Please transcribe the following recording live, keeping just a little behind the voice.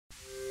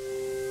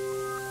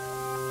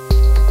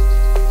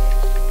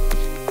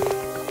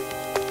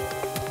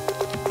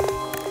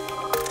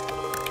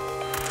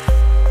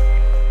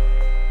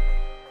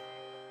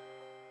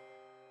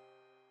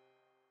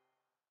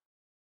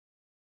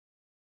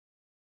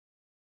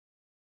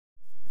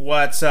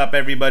What's up,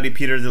 everybody?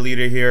 Peter the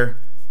Leader here.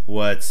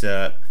 What's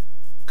up?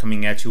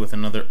 Coming at you with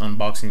another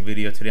unboxing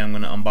video. Today I'm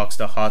going to unbox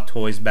the Hot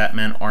Toys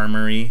Batman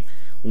Armory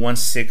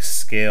 1/6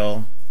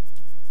 scale.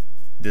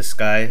 This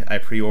guy I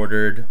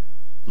pre-ordered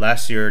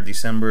last year,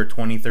 December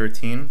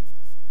 2013.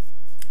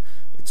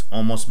 It's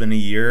almost been a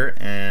year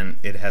and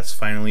it has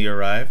finally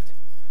arrived.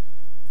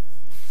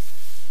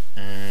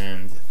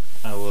 And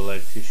I would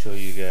like to show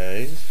you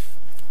guys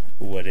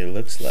what it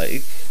looks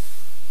like.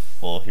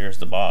 Well, here's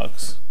the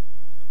box.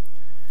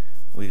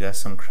 We got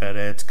some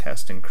credits: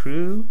 cast and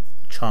crew,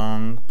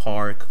 Chong,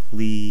 Park,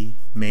 Lee,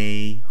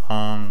 Mei,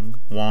 Hong,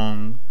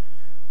 Wong.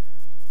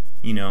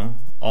 You know,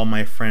 all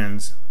my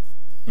friends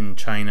in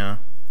China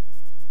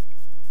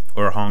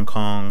or Hong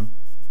Kong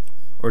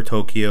or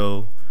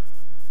Tokyo,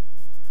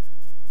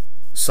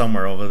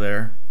 somewhere over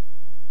there,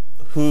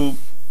 who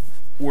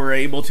were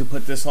able to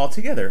put this all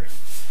together.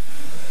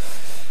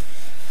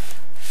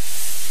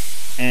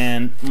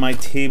 And my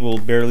table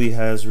barely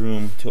has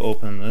room to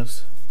open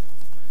this,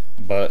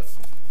 but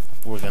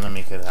we're gonna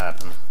make it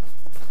happen.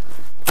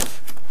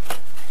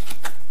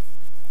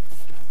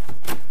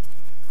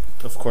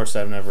 Of course,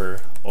 I've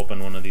never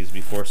opened one of these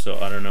before, so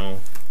I don't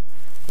know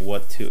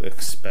what to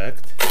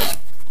expect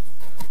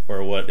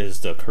or what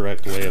is the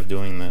correct way of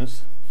doing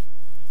this.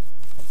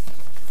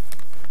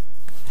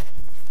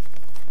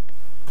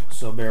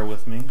 So bear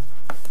with me.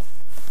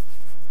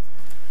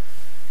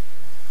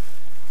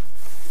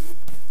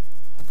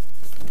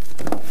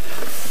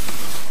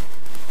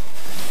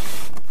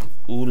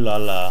 Ooh la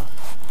la.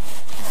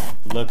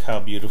 Look how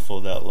beautiful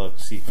that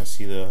looks. You can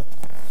see the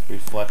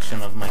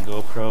reflection of my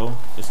GoPro.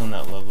 Isn't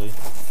that lovely?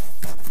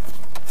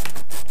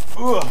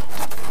 Ugh.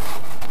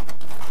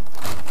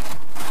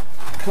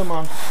 Come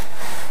on.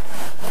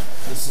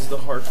 This is the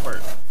hard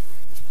part.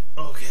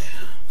 Okay.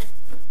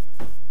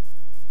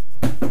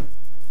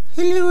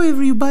 Hello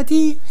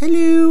everybody.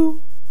 Hello.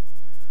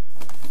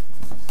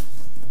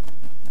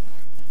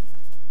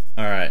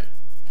 Alright.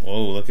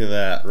 Whoa, look at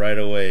that. Right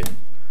away.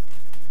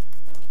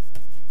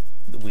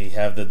 We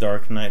have the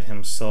Dark Knight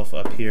himself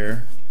up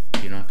here.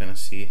 You're not going to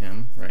see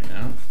him right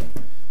now.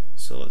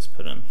 So let's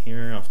put him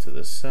here off to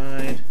the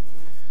side.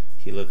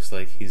 He looks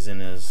like he's in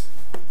his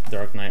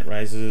Dark Knight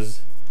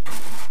Rises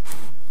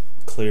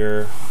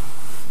clear.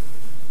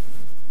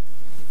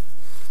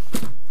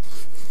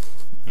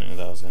 I knew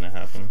that was going to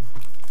happen,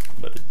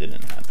 but it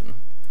didn't happen.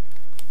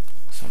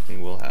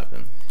 Something will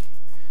happen.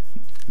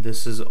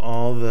 This is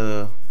all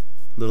the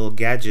little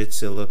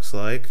gadgets, it looks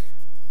like.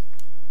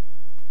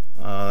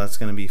 That's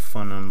gonna be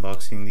fun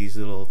unboxing these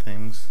little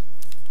things.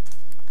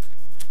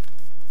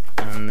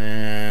 And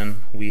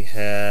then we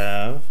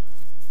have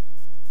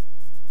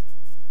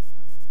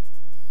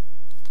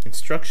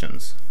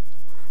instructions.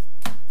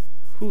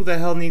 Who the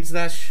hell needs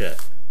that shit?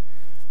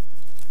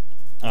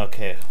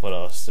 Okay, what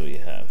else do we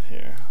have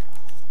here?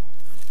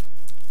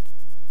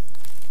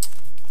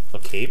 A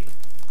cape.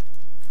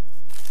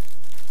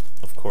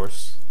 Of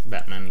course,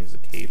 Batman needs a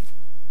cape.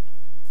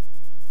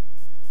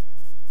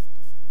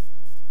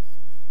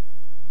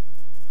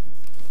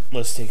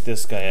 Let's take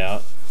this guy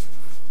out.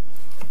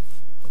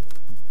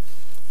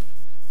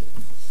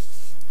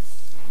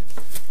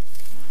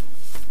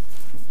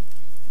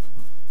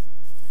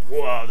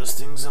 Wow, this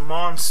thing's a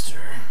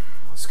monster.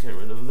 Let's get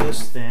rid of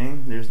this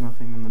thing. There's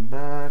nothing in the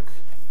back.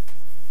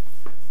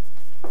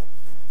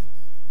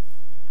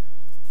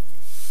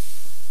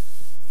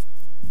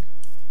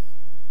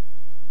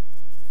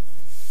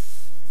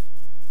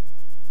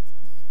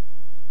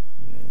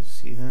 You guys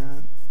see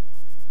that?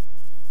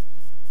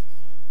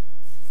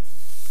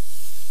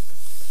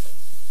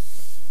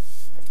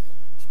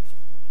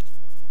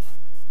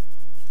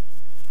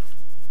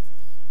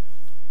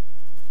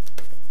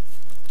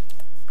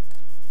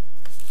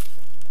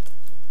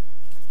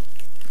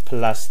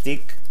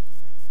 Plastic.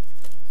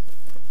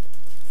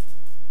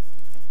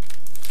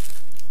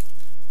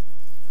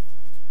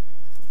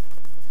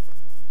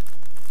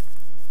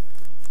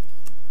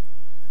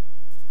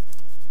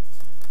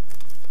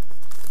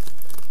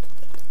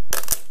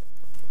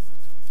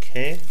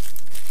 Okay.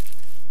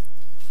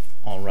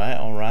 All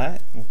right.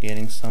 We're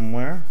getting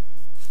somewhere.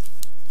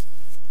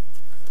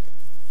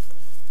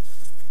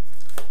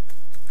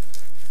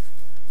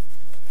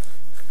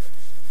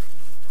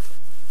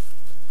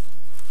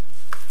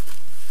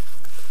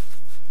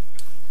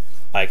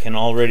 I can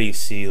already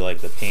see like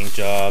the paint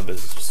job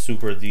is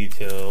super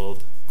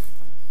detailed.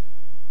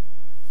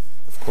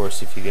 Of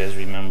course, if you guys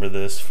remember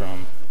this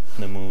from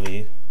the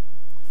movie,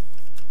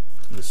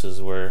 this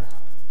is where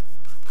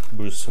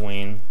Bruce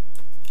Wayne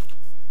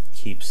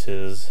keeps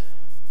his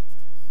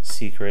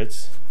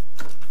secrets.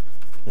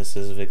 This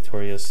is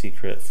Victoria's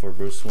Secret for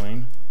Bruce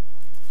Wayne.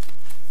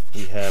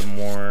 We have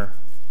more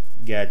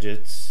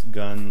gadgets,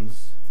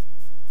 guns,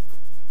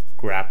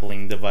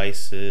 grappling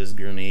devices,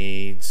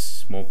 grenades,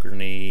 smoke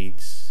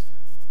grenades,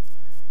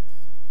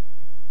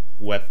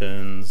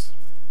 weapons.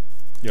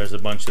 There's a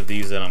bunch of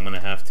these that I'm gonna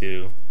have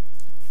to.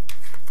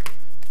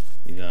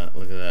 You got,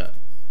 look at that.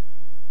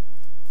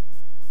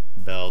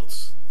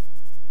 Belts.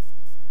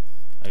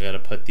 I gotta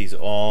put these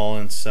all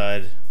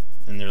inside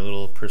in their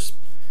little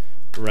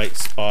right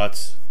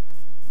spots.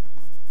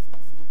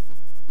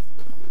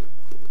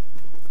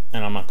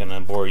 And I'm not gonna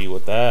bore you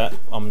with that.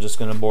 I'm just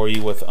gonna bore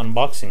you with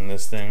unboxing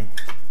this thing.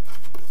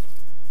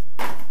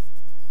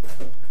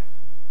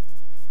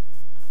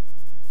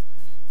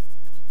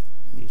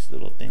 These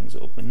little things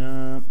open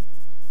up.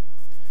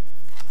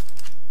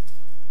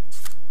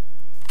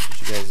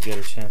 Did you guys get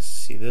a chance to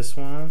see this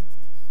one?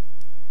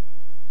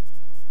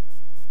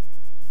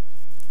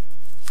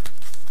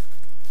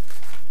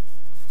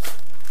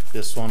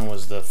 This one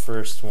was the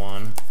first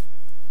one.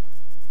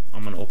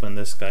 I'm gonna open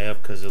this guy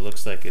up because it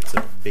looks like it's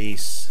a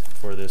base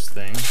for this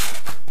thing.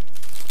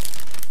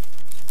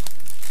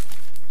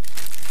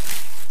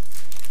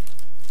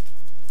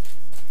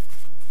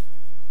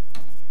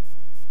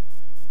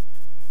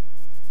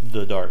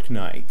 The Dark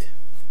Knight.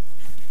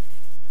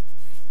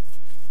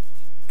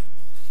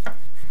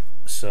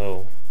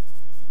 So,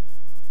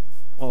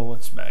 oh,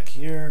 what's back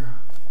here?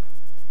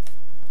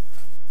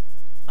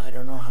 I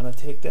don't know how to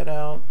take that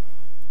out.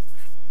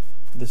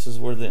 This is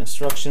where the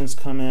instructions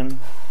come in.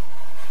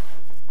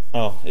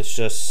 Oh, it's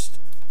just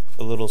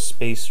a little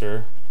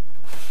spacer.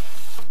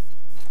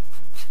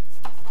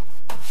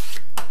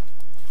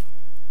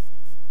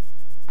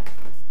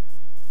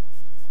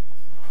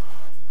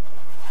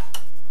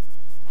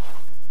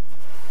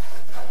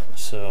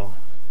 So,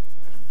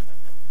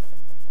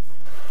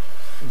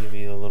 give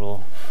you a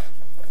little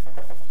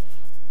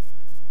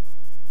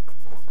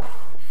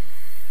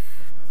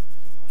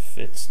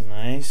fits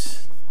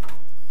nice.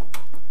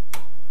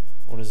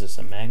 What is this,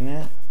 a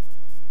magnet?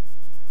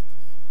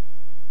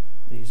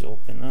 These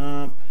open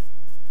up.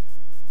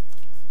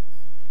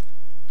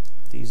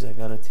 These I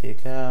gotta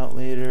take out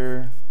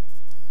later.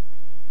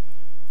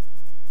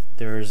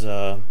 There's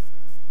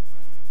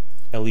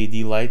LED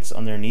lights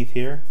underneath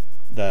here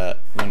that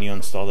when you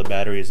install the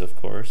batteries, of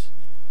course,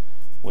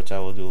 which I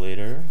will do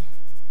later.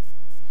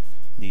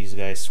 These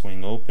guys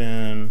swing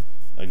open.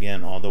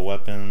 Again, all the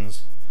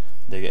weapons,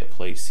 they get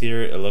placed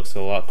here. It looks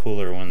a lot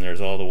cooler when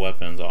there's all the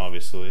weapons,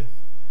 obviously.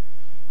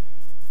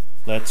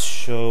 Let's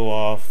show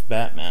off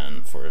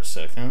Batman for a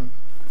second.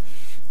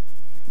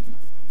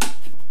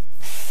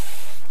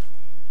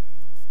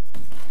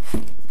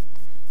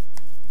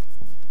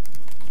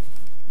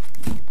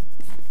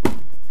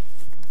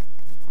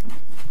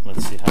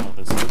 Let's see how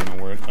this is going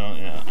to work. Oh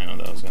yeah, I know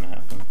that was going to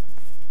happen.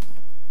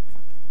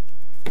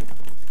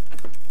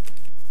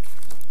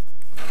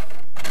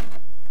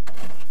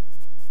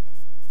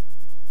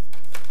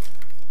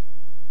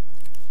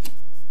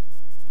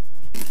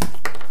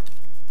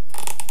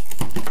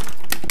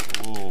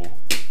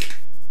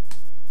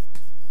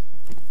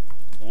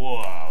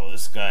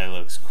 This guy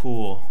looks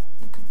cool.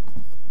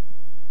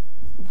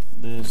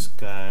 This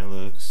guy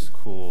looks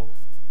cool.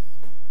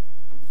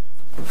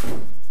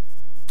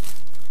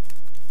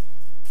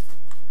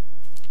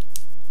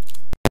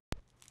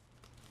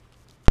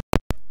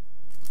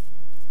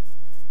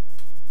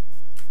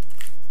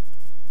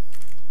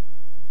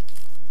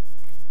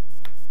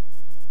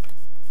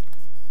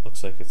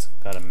 Looks like it's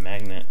got a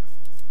magnet.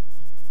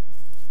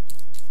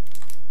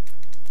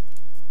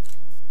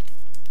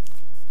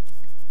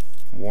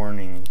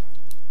 Warning.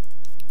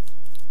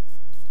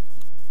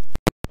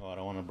 Oh, I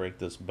don't want to break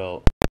this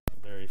belt.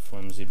 Very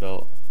flimsy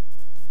belt.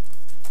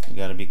 You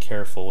gotta be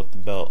careful with the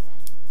belt.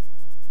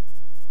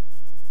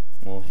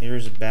 Well,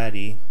 here's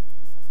Batty.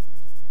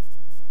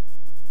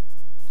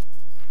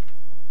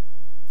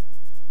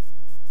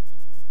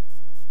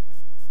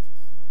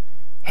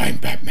 I'm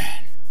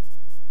Batman.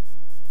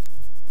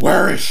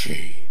 Where is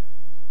she?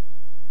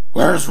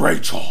 Where's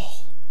Rachel?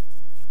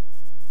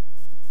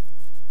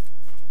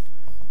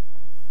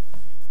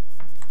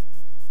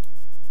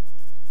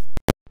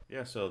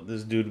 Yeah, so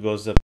this dude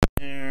goes up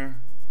there.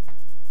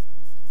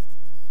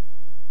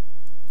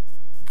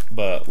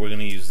 But we're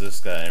gonna use this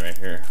guy right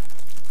here.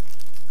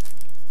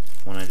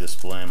 When I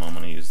display him, I'm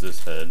gonna use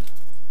this head.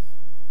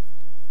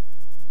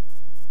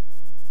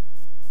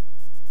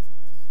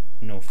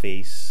 No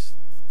face.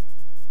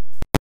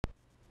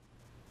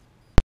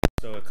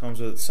 So it comes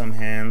with some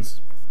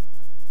hands.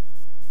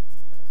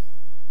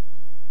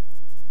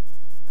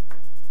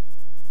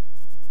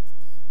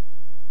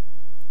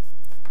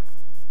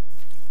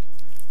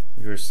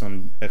 Here's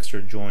some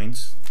extra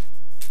joints.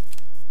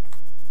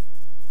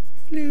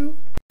 Hello.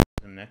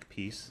 The neck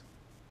piece.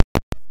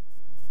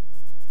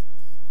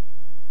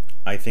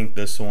 I think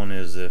this one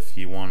is if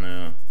you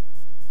have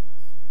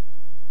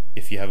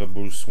a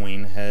Bruce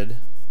Wayne head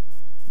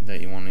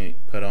that you want to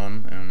put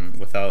on, and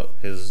without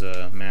his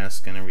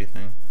mask and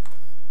everything.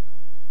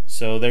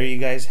 So there you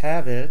guys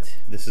have it.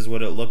 This is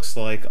what it looks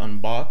like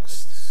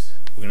unboxed.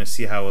 We're gonna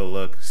see how it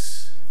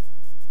looks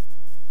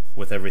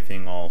with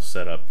everything all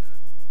set up.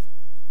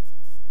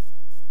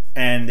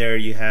 And there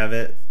you have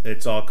it.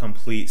 It's all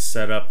complete,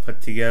 set up,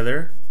 put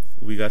together.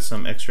 We got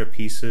some extra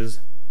pieces.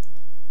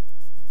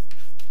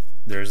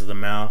 There's the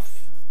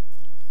mouth,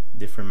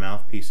 different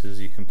mouthpieces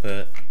you can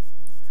put,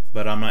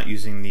 but I'm not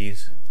using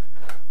these.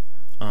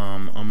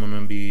 I'm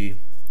gonna be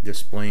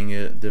displaying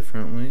it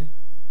differently.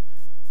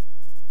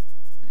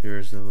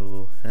 Here's the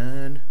little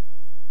head.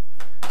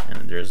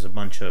 And there's a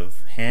bunch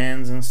of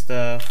hands and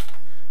stuff,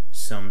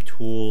 some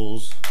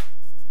tools.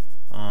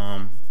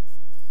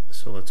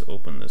 So let's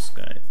open this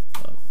guy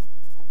up.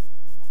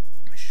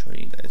 Show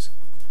you guys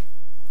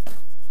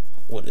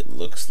what it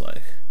looks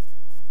like.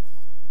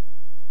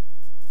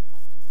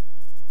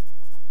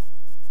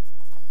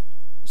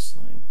 Just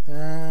like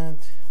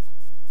that.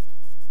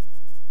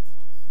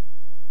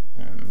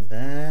 And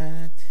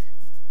that.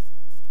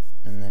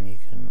 And then you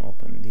can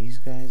open these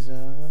guys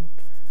up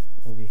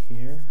over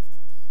here.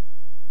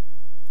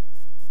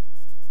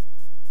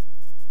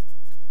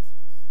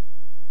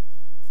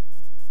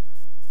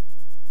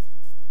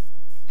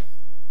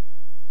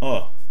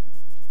 Oh,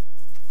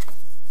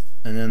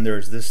 and then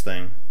there's this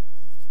thing.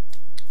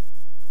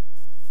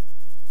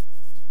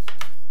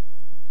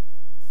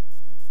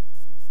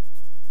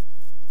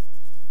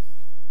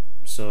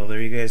 So there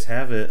you guys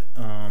have it.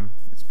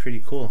 It's pretty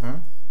cool,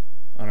 huh?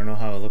 I don't know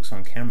how it looks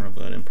on camera,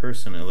 but in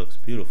person it looks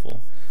beautiful.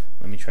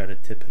 Let me try to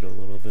tip it a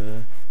little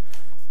bit.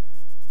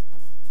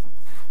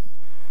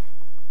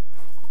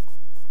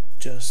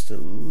 Just a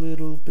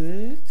little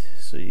bit,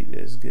 so you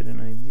guys get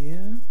an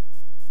idea.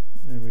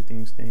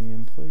 Everything's staying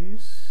in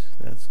place.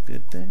 That's a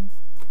good thing.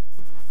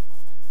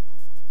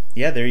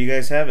 Yeah, there you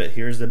guys have it.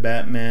 Here's the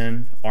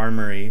Batman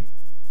Armory.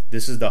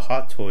 This is the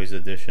Hot Toys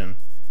edition.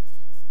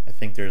 I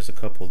think there's a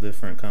couple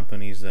different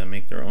companies that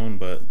make their own,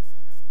 but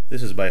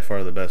this is by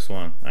far the best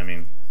one. I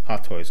mean,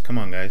 Hot Toys. Come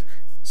on, guys.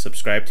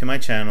 Subscribe to my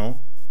channel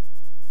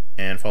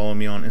and follow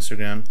me on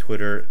Instagram,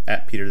 Twitter,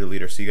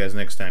 @PeterTheLeader. See you guys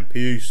next time.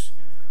 Peace.